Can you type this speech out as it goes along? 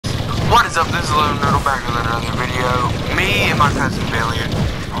What is up? This is Little Noodle back with another video. Me and my cousin Billy,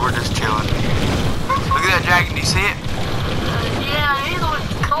 we're just chilling. Look at that dragon, do you see it? Yeah, it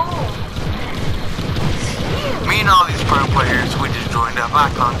looks cool. Me and all these pro players, we just joined up. I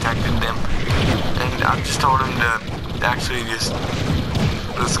contacted them and I just told them to actually just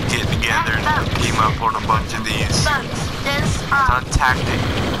let's get together and team up on a bunch of these. This tactic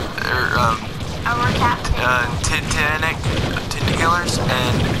our tentaclers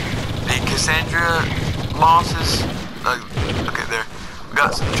and the Cassandra bosses. Okay, there. We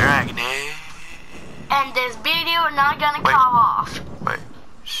got some dragon egg. And this video is not gonna call off. Wait.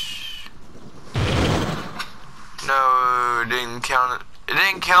 Shh. No, it didn't count. It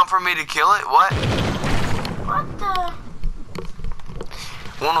didn't count for me to kill it. What? What the?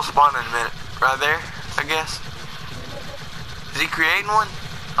 One will spawn in a minute. Right there, I guess. Is he creating one?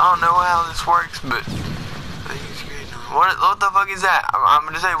 I don't know how this works, but I think he's creating one. What the fuck is that? I'm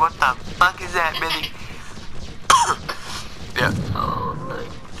gonna say, what the fuck is that, Billy? Yeah.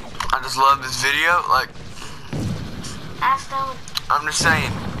 I just love this video. Like, I'm just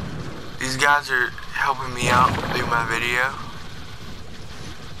saying, these guys are helping me out do my video.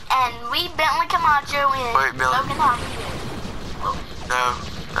 And we Bentley Camacho and Wait, Billy. Logan Harvey. No,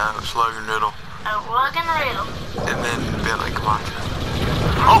 it's Logan Riddle. Logan Riddle. And then Bentley Camacho.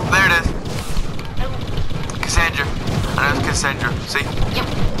 Oh, there it is. Cassandra. I know it's Cassandra. See? Yep.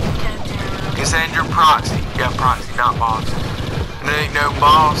 Cassandra Proxy. Yeah, Proxy, not boss. There ain't no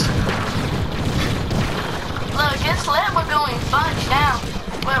boss. Look, this level going bunch down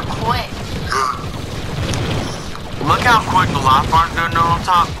real quick. Look how quick the life bar's doing on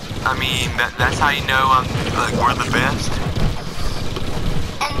top. I mean, that's how you know we're the best.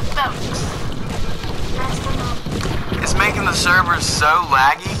 And folks, that's the number. It's making the servers so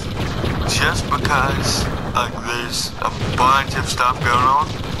laggy just because there's a bunch of stuff going on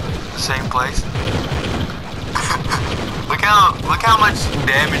in the same place. look how much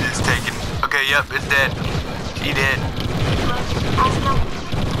damage it's taking. Okay, yep, it's dead. She dead. I still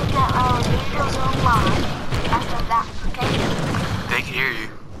put that videos online. After that, okay? They can hear you.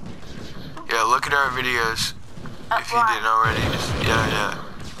 Yeah, look at our videos. If you didn't already, yeah.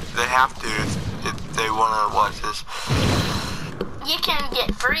 They have to if they want to watch this. You can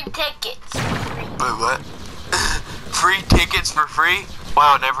get free tickets. Wait, what? Free tickets for free?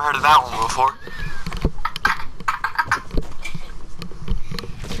 Wow, never heard of that one before.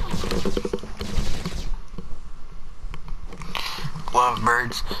 Love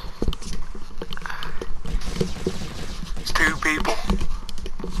birds. It's two people.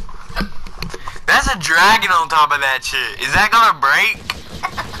 That's a dragon on top of that shit. Is that gonna break?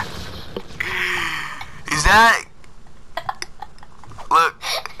 Is that? Look.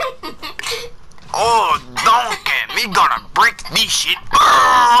 Oh, donkey, me gonna break this shit.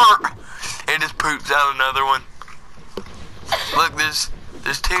 It just poops out another one. Look, there's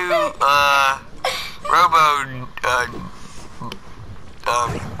two robo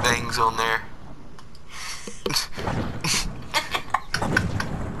things on there.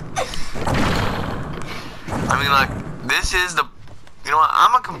 I mean, like, this is the, you know what,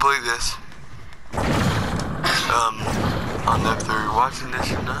 I'm gonna complete this. I don't know if they're watching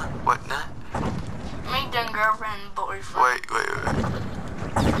this or not. What, not? Me done girlfriend and boyfriend. Wait.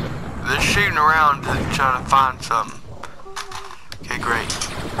 They're shooting around to try to find something. Okay, great.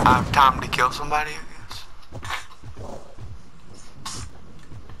 I have time to kill somebody, I guess.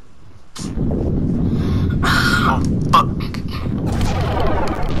 Oh, fuck.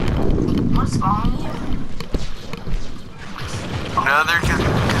 What's wrong with you? Another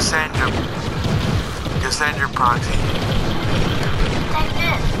Cassandra Proxy. Take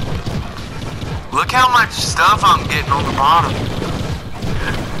this. Look how much stuff I'm getting on the bottom.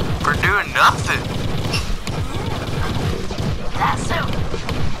 For doing nothing. That's so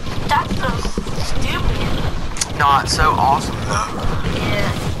stupid. No, it's so awesome though.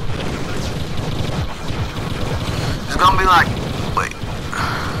 Yeah. It's gonna be like, wait.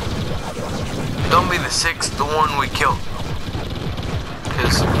 It's gonna be the sixth one we killed.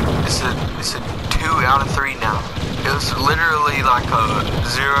 Because it's a 2 out of 3 now. It was literally like a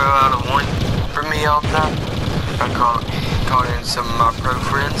 0 out of 1 for me all the time. I caught in some of my pro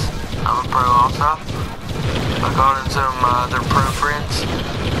friends. I'm a pro also. I caught in some of my other pro friends.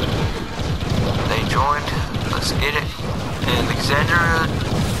 They joined. Let's get it. And the Cassandra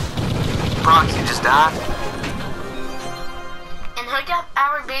Proxy just died. And hook up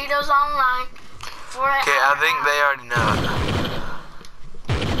our videos online for it. Okay, I think they already know it.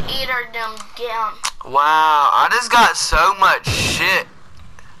 Eater them down. Wow, I just got so much shit.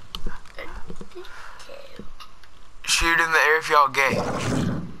 Shoot in the air if y'all gay.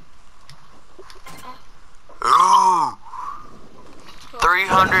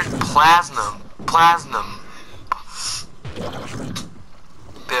 300 platinum.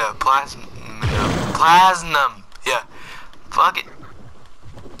 Yeah, platinum. Yeah, fuck it.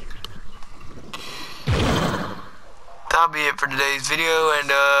 That'll be it for today's video,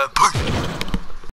 and peace.